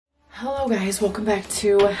Hello guys, welcome back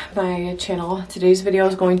to my channel. Today's video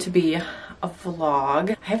is going to be a vlog.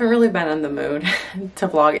 I haven't really been in the mood to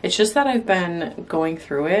vlog. It's just that I've been going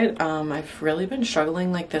through it. I've really been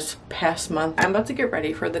struggling like this past month. I'm about to get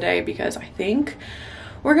ready for the day because I think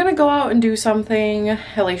we're gonna go out and do something.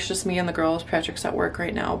 At least just me and the girls. Patrick's at work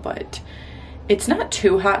right now, but it's not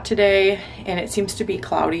too hot today and it seems to be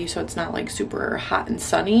cloudy, so it's not like super hot and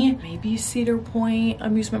sunny. Maybe Cedar Point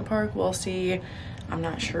amusement park, we'll see. I'm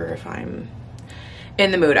not sure if I'm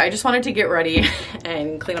in the mood. I just wanted to get ready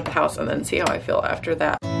and clean up the house and then see how I feel after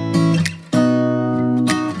that.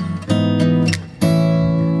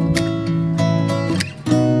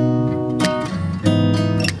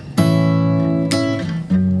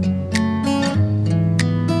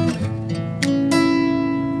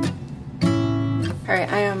 All right,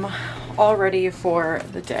 I am all ready for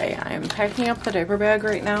the day. I am packing up the diaper bag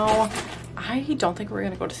right now. I don't think we're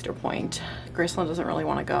gonna go to Cedar Point. Graceland doesn't really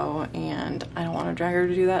want to go and I don't want to drag her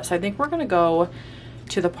to do that. So I think we're gonna go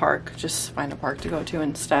to the park, just find a park to go to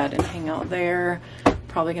instead and hang out there.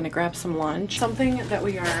 Probably gonna grab some lunch. Something that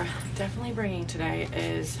we are definitely bringing today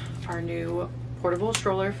is our new portable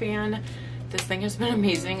stroller fan. This thing has been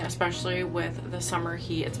amazing, especially with the summer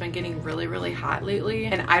heat. It's been getting really hot lately,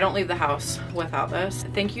 and I don't leave the house without this.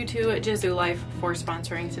 Thank you to Jizu Life for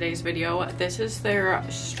sponsoring today's video. This is their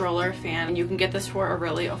stroller fan, and you can get this for a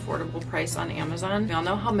really affordable price on Amazon. We all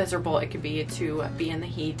know how miserable it could be to be in the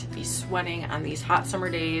heat, be sweating on these hot summer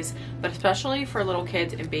days, but especially for little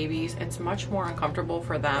kids and babies, it's much more uncomfortable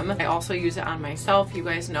for them. I also use it on myself. You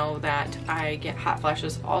guys know that I get hot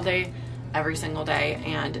flashes all day, every single day,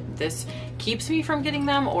 and this keeps me from getting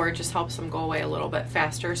them or just helps them go away a little bit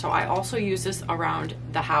faster. So I also use this around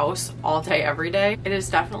the house all day, every day. It is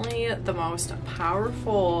definitely the most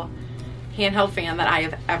powerful handheld fan that I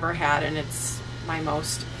have ever had, and it's my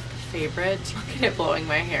most favorite. Look at it blowing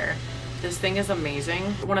my hair. This thing is amazing.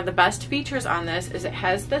 One of the best features on this is it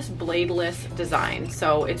has this bladeless design.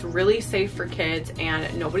 So it's really safe for kids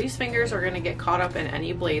and nobody's fingers are gonna get caught up in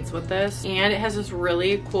any blades with this. And it has this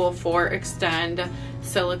really cool 4Extend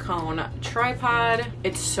silicone tripod.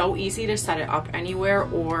 It's so easy to set it up anywhere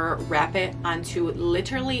or wrap it onto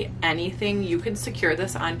literally anything. You can secure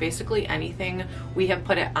this on basically anything. We have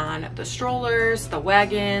put it on the strollers, the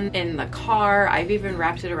wagon, in the car. I've even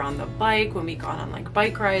wrapped it around the bike when we gone on like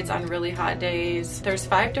bike rides on really hot days. There's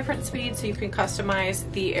 5 different speeds, so you can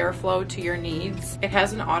customize the airflow to your needs. It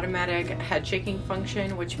has an automatic head shaking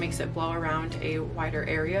function, which makes it blow around a wider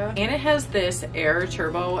area. And it has this air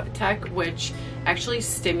turbo tech, which actually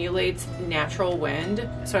stimulates natural wind.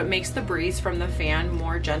 So it makes the breeze from the fan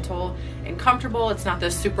more gentle and comfortable. It's not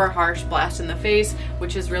this super harsh blast in the face,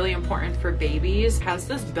 which is really important for babies. It has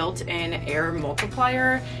this built-in air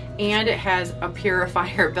multiplier and it has a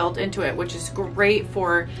purifier built into it, which is great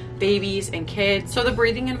for babies and kids. So the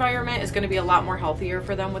breathing environment is going to be a lot more healthier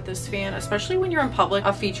for them with this fan, especially when you're in public.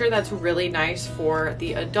 A feature that's really nice for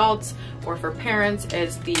the adults or for parents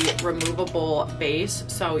is the removable base.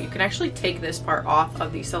 So you can actually take this part off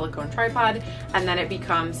of the silicone tripod and then it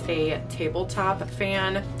becomes a tabletop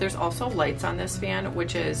fan. There's also lights on this fan,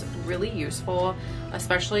 which is really useful,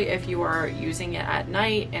 especially if you are using it at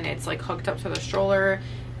night and it's like hooked up to the stroller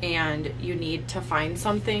and you need to find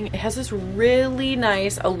something. It has this really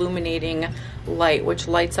nice illuminating light which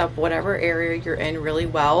lights up whatever area you're in really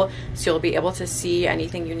well, so you'll be able to see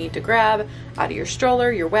anything you need to grab out of your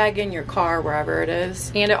stroller, your wagon, your car, wherever it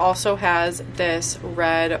is. And it also has this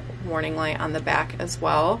red warning light on the back as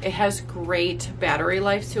well. It has great battery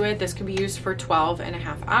life to it. This can be used for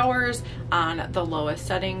 12.5 hours on the lowest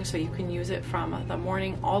setting, so you can use it from the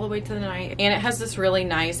morning all the way to the night. And it has this really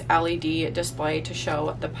nice LED display to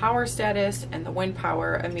show the power status and the wind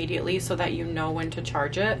power immediately so that you know when to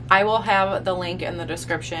charge it. I will have the link in the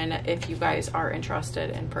description if you guys are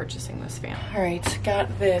interested in purchasing this fan. All right,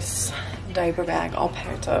 got this diaper bag all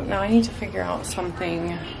packed up. Now I need to figure out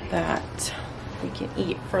something that we can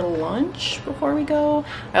eat for lunch before we go.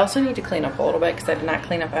 I also need to clean up a little bit because I did not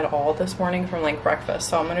clean up at all this morning from like breakfast.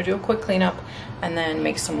 So I'm gonna do a quick cleanup and then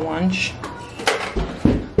make some lunch.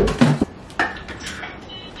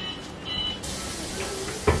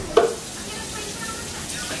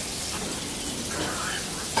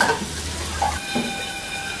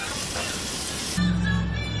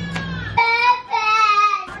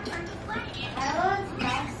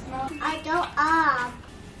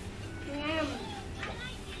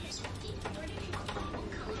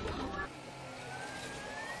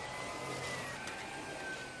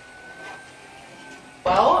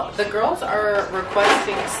 Well, the girls are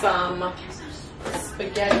requesting some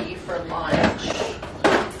spaghetti for lunch.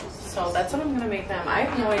 So that's what I'm gonna make them. I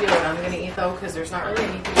have no idea what I'm gonna eat though, because there's not really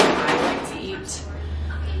anything that I like to eat.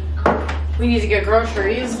 We need to get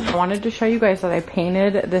groceries. I wanted to show you guys that I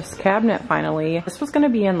painted this cabinet finally. This was gonna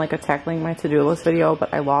be in like a tackling my to-do list video,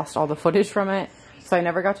 but I lost all the footage from it. So I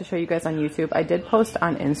never got to show you guys on YouTube. I did post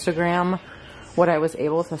on Instagram what I was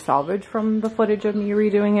able to salvage from the footage of me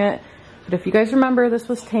redoing it. But if you guys remember, this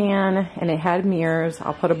was tan and it had mirrors.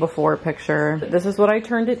 I'll put a before picture. This is what I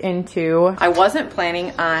turned it into. I wasn't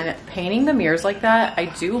planning on painting the mirrors like that. I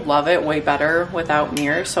do love it way better without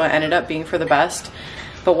mirrors, so it ended up being for the best.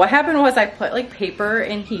 But what happened was I put like paper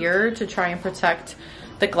in here to try and protect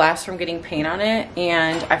the glass from getting paint on it,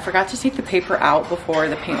 and I forgot to take the paper out before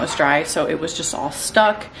the paint was dry, so it was just all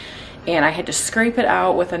stuck. And I had to scrape it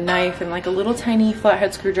out with a knife and like a little tiny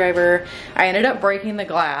flathead screwdriver. I ended up breaking the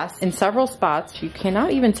glass in several spots. You cannot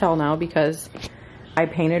even tell now because I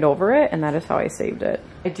painted over it, and that is how I saved it.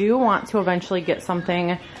 I do want to eventually get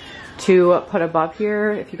something to put above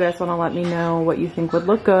here. If you guys want to let me know what you think would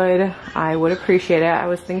look good, I would appreciate it. I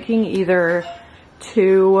was thinking either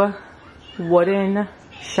 2 wooden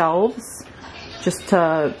shelves just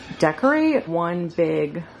to decorate, one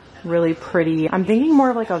big really pretty, I'm thinking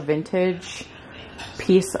more of like a vintage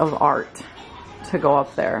piece of art to go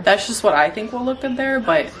up there. That's just what I think will look good there,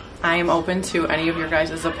 but I am open to any of your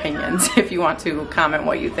guys' opinions if you want to comment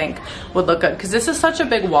what you think would look good, because this is such a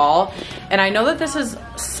big wall, and I know that this is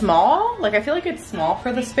small. Like, I feel like it's small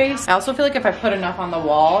for the space. I also feel like if I put enough on the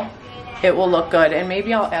wall, it will look good, and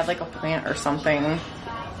maybe I'll add like a plant or something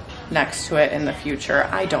next to it in the future.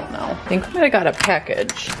 I don't know. I think I might have got a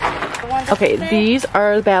package. Okay, these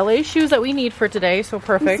are the ballet shoes that we need for today, so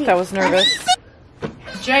perfect. I was nervous.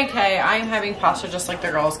 JK, I am having pasta just like the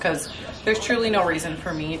girls because there's truly no reason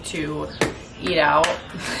for me to eat out.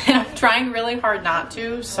 And I'm trying really hard not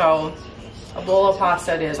to, so a bowl of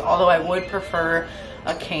pasta it is. Although I would prefer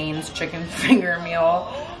a Cane's chicken finger meal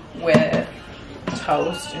with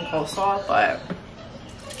toast and coleslaw, but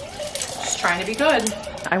just trying to be good.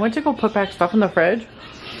 I went to go put back stuff in the fridge,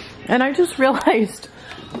 and I just realized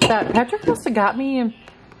that Patrick must have got me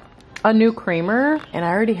a new creamer, and I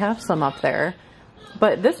already have some up there.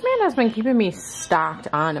 But this man has been keeping me stocked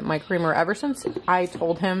on my creamer ever since I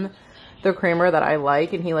told him the creamer that I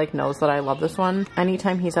like, and he like knows that I love this one.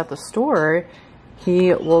 Anytime he's at the store,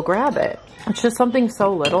 he will grab it. It's just something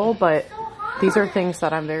so little, but these are things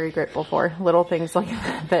that I'm very grateful for. Little things like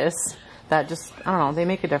this that just, I don't know, they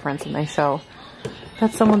make a difference, and they show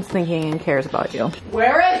that someone's thinking and cares about you.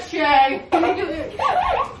 Where is she?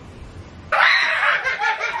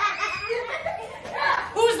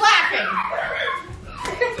 Who's laughing?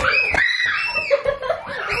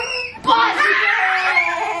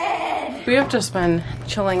 We have just been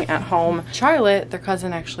chilling at home. Charlotte, their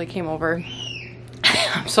cousin, actually came over.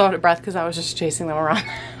 I'm so out of breath because I was just chasing them around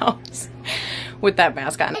the house with that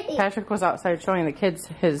mask on. Patrick was outside showing the kids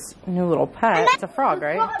his new little pet. It's a frog,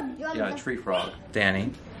 right? Yeah, a tree frog.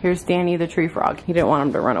 Danny. Here's Danny the tree frog. He didn't want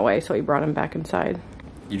him to run away, so he brought him back inside.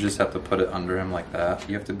 You just have to put it under him like that.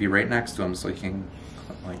 You have to be right next to him so he can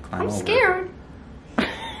like climb over. I'm scared.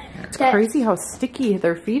 It's crazy how sticky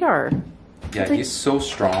their feet are. Yeah, he's so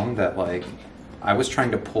strong that like I was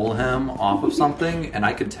trying to pull him off of something and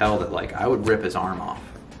I could tell that like I would rip his arm off.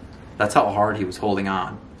 That's how hard he was holding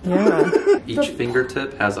on. Yeah. Each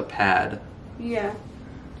fingertip has a pad. Yeah.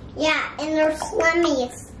 Yeah, and they're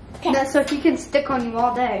slimmies. That's so he can stick on you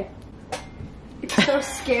all day. It's so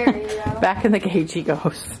scary, you know? Back in the cage he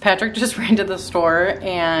goes. Patrick just ran to the store,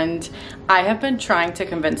 and I have been trying to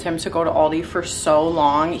convince him to go to Aldi for so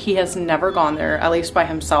long. He has never gone there, at least by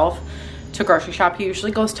himself, to grocery shop. He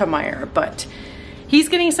usually goes to Meijer, but he's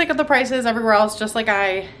getting sick of the prices everywhere else, just like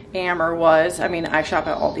I am or was. I mean, I shop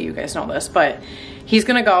at Aldi, you guys know this, but he's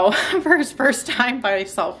gonna go for his first time by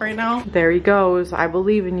himself right now. There he goes. I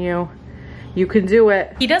believe in you. You can do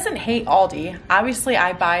it. He doesn't hate Aldi. Obviously,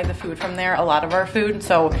 I buy the food from there, a lot of our food,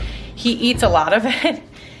 so he eats a lot of it.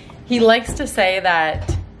 He likes to say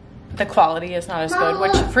that the quality is not as good,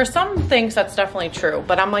 which for some things that's definitely true.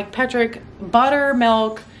 But I'm like, Patrick, butter,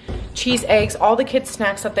 milk, cheese, eggs, all the kids'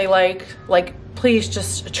 snacks that they like please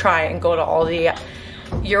just try and go to Aldi.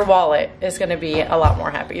 Your wallet is gonna be a lot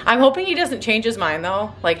more happy. I'm hoping he doesn't change his mind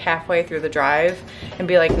though, like halfway through the drive and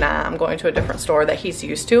be like, nah, I'm going to a different store that he's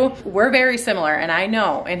used to. We're very similar, and I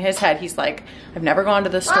know in his head, he's like, I've never gone to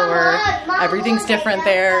the store. Everything's different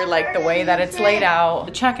there, like the way that it's laid out,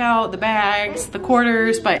 the checkout, the bags, the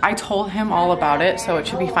quarters, but I told him all about it, so it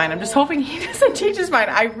should be fine. I'm just hoping he doesn't change his mind.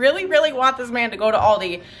 I really, really want this man to go to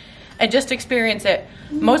Aldi and just experience it.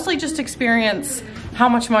 Mostly just experience how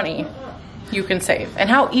much money you can save and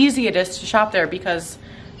how easy it is to shop there, because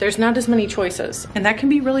there's not as many choices, and that can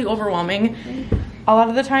be really overwhelming a lot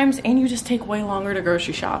of the times, and you just take way longer to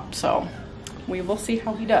grocery shop. So we will see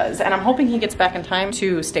how he does, and I'm hoping he gets back in time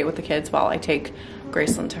to stay with the kids while I take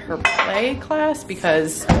Graceland to her play class,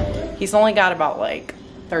 because he's only got about like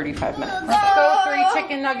 35 minutes. Let's go, 3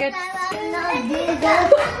 chicken nuggets.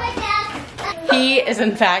 He is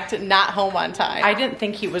in fact not home on time. I didn't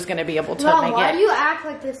think he was gonna be able to make why it do you act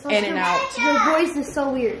like this? in and out. Your voice is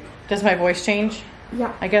so weird. Does my voice change?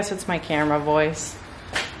 Yeah. I guess it's my camera voice.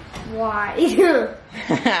 Why?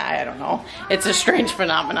 I don't know. It's a strange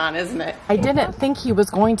phenomenon, isn't it? I didn't think he was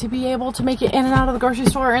going to be able to make it in and out of the grocery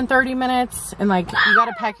store in 30 minutes. And like, you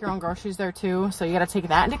gotta pack your own groceries there too. So you gotta take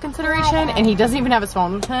that into consideration. And he doesn't even have his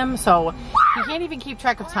phone with him. So he can't even keep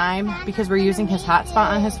track of time because we're using his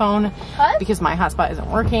hotspot on his phone because my hotspot isn't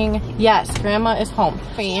working. Yes, Grandma is home.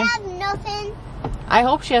 I have nothing. I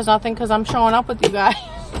hope she has nothing because I'm showing up with you guys.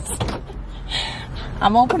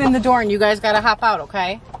 I'm opening the door and you guys gotta hop out,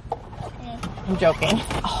 okay? I'm joking.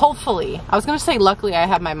 Hopefully, I was gonna say luckily I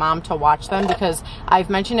have my mom to watch them, because I've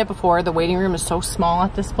mentioned it before, the waiting room is so small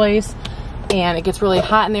at this place and it gets really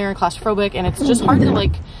hot in there and claustrophobic, and it's just hard to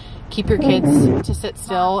like keep your kids to sit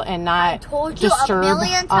still and not disturb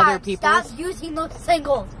other people. Stop using those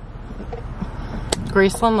singles.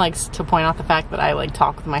 Graceland likes to point out the fact that I like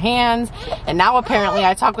talk with my hands, and now apparently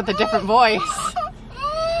I talk with a different voice.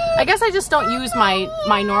 I guess I just don't use my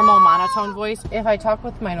normal monotone voice. If I talk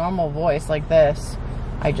with my normal voice like this,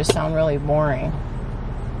 I just sound really boring.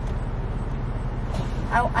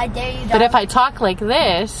 I dare you. But if I talk like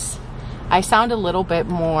this, I sound a little bit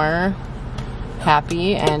more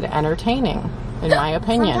happy and entertaining, in my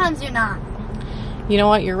opinion. Sometimes you're not. You know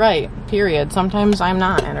what? You're right. Period. Sometimes I'm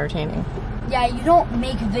not entertaining. Yeah, you don't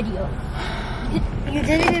make videos. You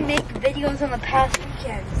didn't even make videos on the past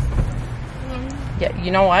weekends. Yeah,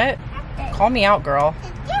 you know what? Call me out, girl.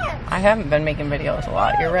 I haven't been making videos a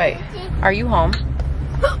lot. You're right. Are you home?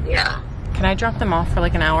 Yeah. Can I drop them off for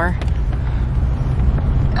like an hour?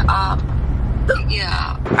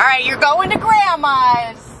 Yeah. All right, you're going to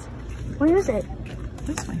Grandma's. Where is it?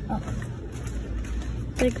 This way.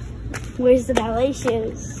 Like, where's the ballet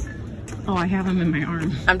shoes? Oh, I have them in my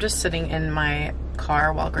arm. I'm just sitting in my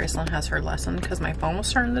car while Graceland has her lesson because my phone was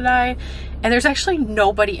starting to die, and there's actually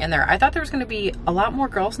nobody in there. I thought there was going to be a lot more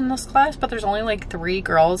girls in this class, but there's only like 3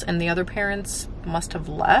 girls, and the other parents must have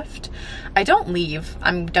left. I don't leave.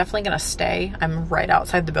 I'm definitely going to stay. I'm right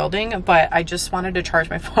outside the building, but I just wanted to charge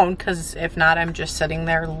my phone, because if not, I'm just sitting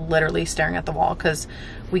there literally staring at the wall because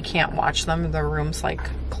we can't watch them. The room's like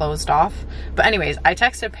closed off. But anyways, I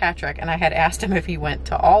texted Patrick and I had asked him if he went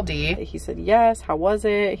to Aldi. He said yes. How was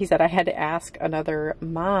it? He said I had to ask another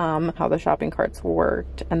mom how the shopping carts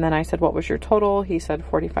worked, and then I said what was your total? He said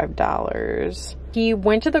 $45. He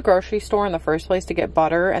went to the grocery store in the first place to get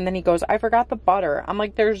butter, and then he goes, I forgot the butter. I'm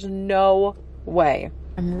like, there's no way.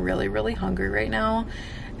 I'm really hungry right now,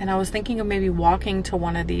 and I was thinking of maybe walking to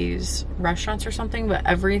one of these restaurants or something, but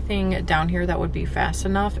everything down here that would be fast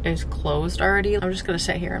enough is closed already. I'm just gonna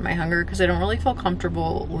sit here in my hunger because I don't really feel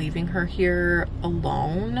comfortable leaving her here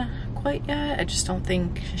alone quite yet. I just don't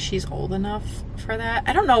think she's old enough for that.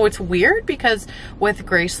 I don't know, it's weird because with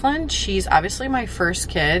Graceland, she's obviously my first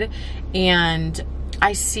kid, and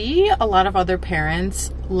I see a lot of other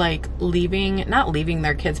parents like not leaving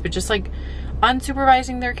their kids, but just like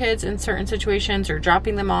unsupervising their kids in certain situations, or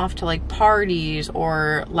dropping them off to like parties,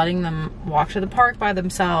 or letting them walk to the park by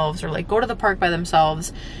themselves, or like go to the park by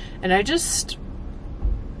themselves. And I just,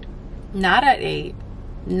 not at 8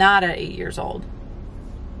 years old.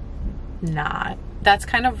 Not. That's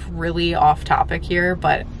kind of really off topic here,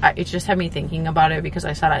 but it just had me thinking about it because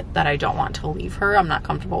I said that I don't want to leave her. I'm not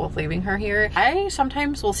comfortable with leaving her here. I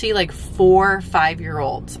sometimes will see like 4 or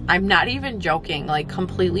 5-year-olds. I'm not even joking, like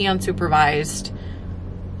completely unsupervised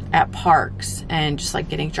at parks and just like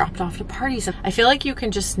getting dropped off to parties. And I feel like you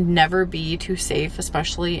can just never be too safe,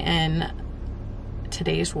 especially in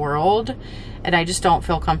today's world. And I just don't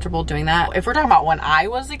feel comfortable doing that. If we're talking about when I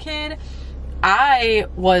was a kid, I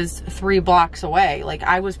was 3 blocks away. Like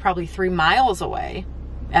I was probably 3 miles away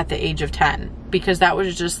at the age of 10, because that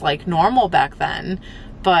was just like normal back then.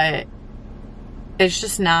 But it's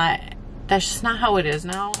just not, that's just not how it is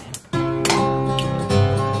now.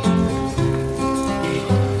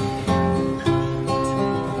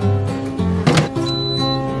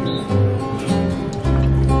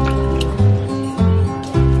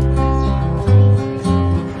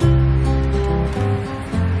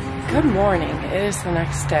 Good morning. It is the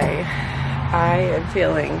next day. I am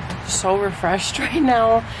feeling so refreshed right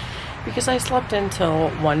now because I slept until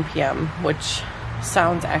 1 p.m., which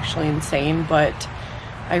sounds actually insane, but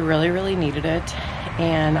I really needed it,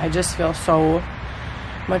 and I just feel so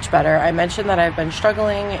much better. I mentioned that I've been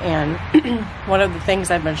struggling, and one of the things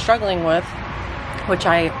I've been struggling with, which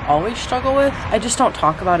I always struggle with, I just don't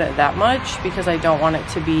talk about it that much because I don't want it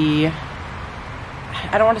to be,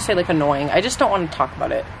 I don't want to say like annoying. I just don't want to talk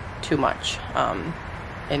about it too much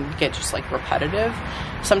and get just like repetitive.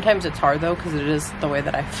 Sometimes it's hard though because it is the way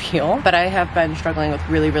that I feel. But I have been struggling with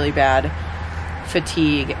really bad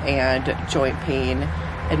fatigue and joint pain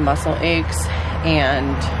and muscle aches,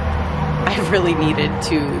 and I really needed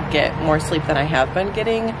to get more sleep than I have been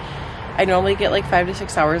getting. I normally get like 5 to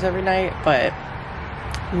 6 hours every night, but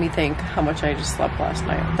let me think how much I just slept last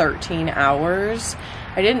night. 13 hours.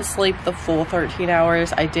 I didn't sleep the full 13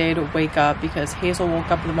 hours. I did wake up because Hazel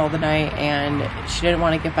woke up in the middle of the night and she didn't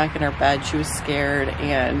want to get back in her bed. She was scared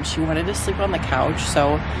and she wanted to sleep on the couch.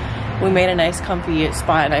 So we made a nice comfy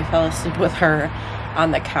spot and I fell asleep with her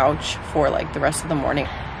on the couch for like the rest of the morning.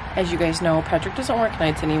 As you guys know, Patrick doesn't work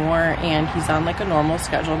nights anymore and he's on like a normal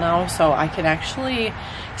schedule now, so I can actually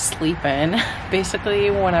sleep in basically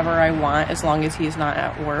whenever I want as long as he's not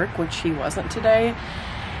at work, which he wasn't today.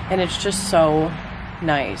 And it's just so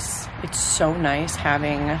nice. It's so nice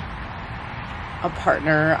having a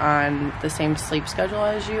partner on the same sleep schedule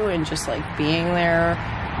as you and just like being there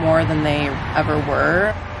more than they ever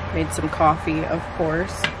were. Made some coffee, of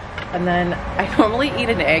course, and then I normally eat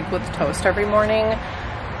an egg with toast every morning.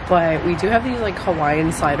 But we do have these like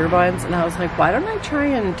Hawaiian slider buns, and I was like, why don't I try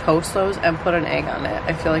and toast those and put an egg on it?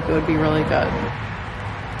 I feel like it would be really good.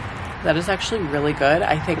 That is actually really good.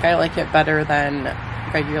 I think I like it better than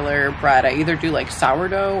regular bread. I either do like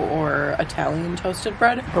sourdough or Italian toasted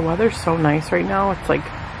bread. The weather's so nice right now. It's like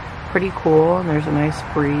pretty cool and there's a nice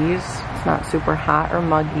breeze. It's not super hot or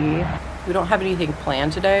muggy. We don't have anything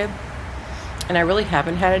planned today, and I really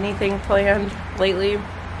haven't had anything planned lately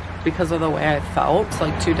because of the way I felt. It's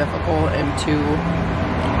like too difficult and too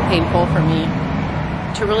painful for me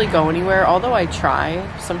to really go anywhere. Although I try,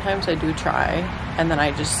 sometimes I do try, and then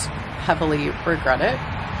I just heavily regret it.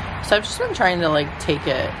 So I've just been trying to like take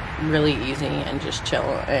it really easy and just chill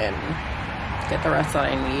and get the rest that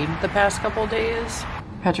I need the past couple days.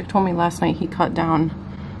 Patrick told me last night he cut down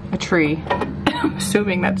a tree. I'm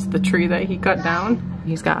assuming that's the tree that he cut down.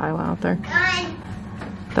 He's got Isla out there.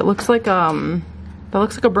 That looks like a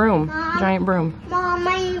broom. Mom, giant broom. Mom,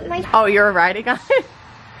 my Oh, you're riding on it?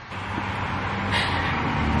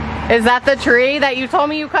 Is that the tree that you told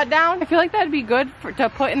me you cut down? I feel like that'd be good to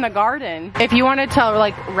put in the garden. If you wanted to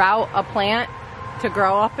like route a plant to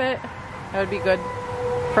grow up it, that would be good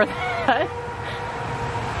for that.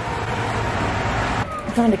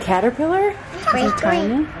 You found a caterpillar? Is he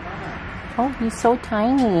tiny? Oh, he's so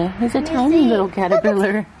tiny. He's a tiny little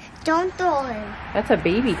caterpillar. Don't throw him. That's a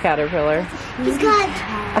baby caterpillar. He's got.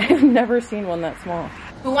 I've never seen one that small.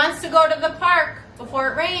 Who wants to go to the park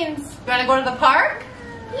before it rains? You want to go to the park?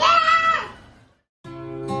 Yeah!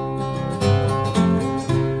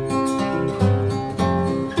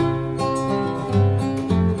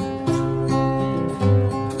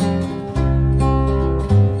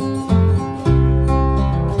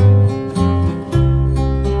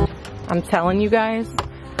 I'm telling you guys,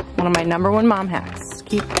 one of my #1 mom hacks.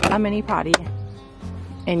 Keep a mini potty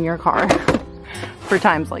in your car for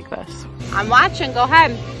times like this. I'm watching, go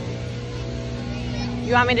ahead.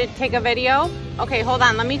 You want me to take a video? Okay, hold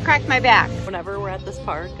on, let me crack my back. Whenever we're at this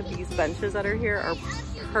park, these benches that are here are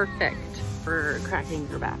perfect for cracking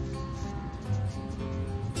your back.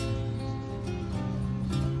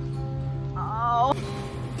 Oh.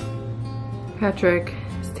 Patrick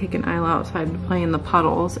is taking Isla outside to play in the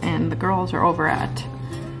puddles, and the girls are over at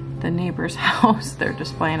the neighbor's house. They're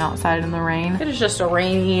just playing outside in the rain. It is just a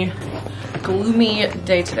rainy, gloomy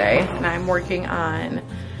day today, and I'm working on,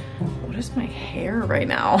 what is my hair right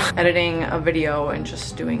now? Editing a video and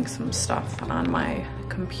just doing some stuff on my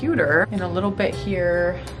computer. In a little bit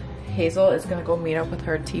here, Hazel is gonna go meet up with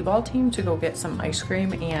her t-ball team to go get some ice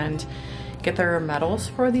cream and get their medals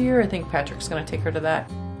for the year. I think Patrick's gonna take her to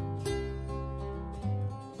that.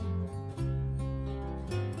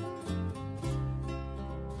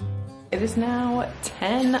 It is now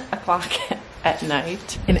 10 o'clock at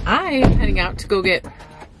night, and I'm heading out to go get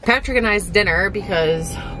Patrick and I's dinner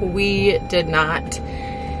because we did not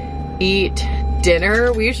eat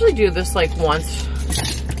dinner. We usually do this like once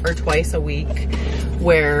or twice a week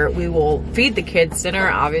where we will feed the kids dinner,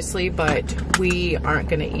 obviously, but we aren't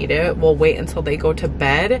gonna eat it. We'll wait until they go to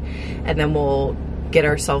bed and then we'll get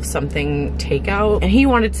ourselves something takeout. And he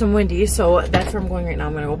wanted some Wendy's, so that's where I'm going right now.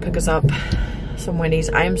 I'm gonna go pick us up some Wendy's.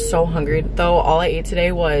 I am so hungry though. All I ate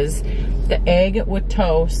today was the egg with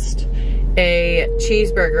toast a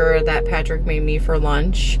cheeseburger that Patrick made me for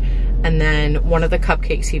lunch, and then one of the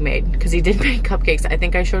cupcakes he made, because he did make cupcakes. I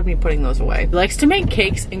think I showed me putting those away. He likes to make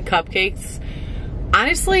cakes and cupcakes,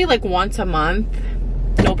 honestly, like once a month.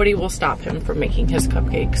 Nobody will stop him from making his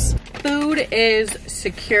cupcakes. Food is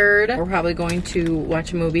secured. We're probably going to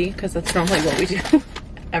watch a movie because that's normally what we do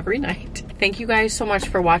every night. Thank you guys so much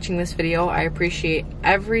for watching this video. I appreciate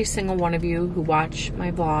every single one of you who watch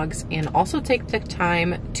my vlogs and also take the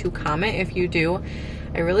time to comment if you do.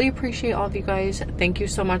 I really appreciate all of you guys. Thank you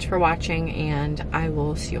so much for watching, and I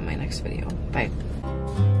will see you in my next video. Bye.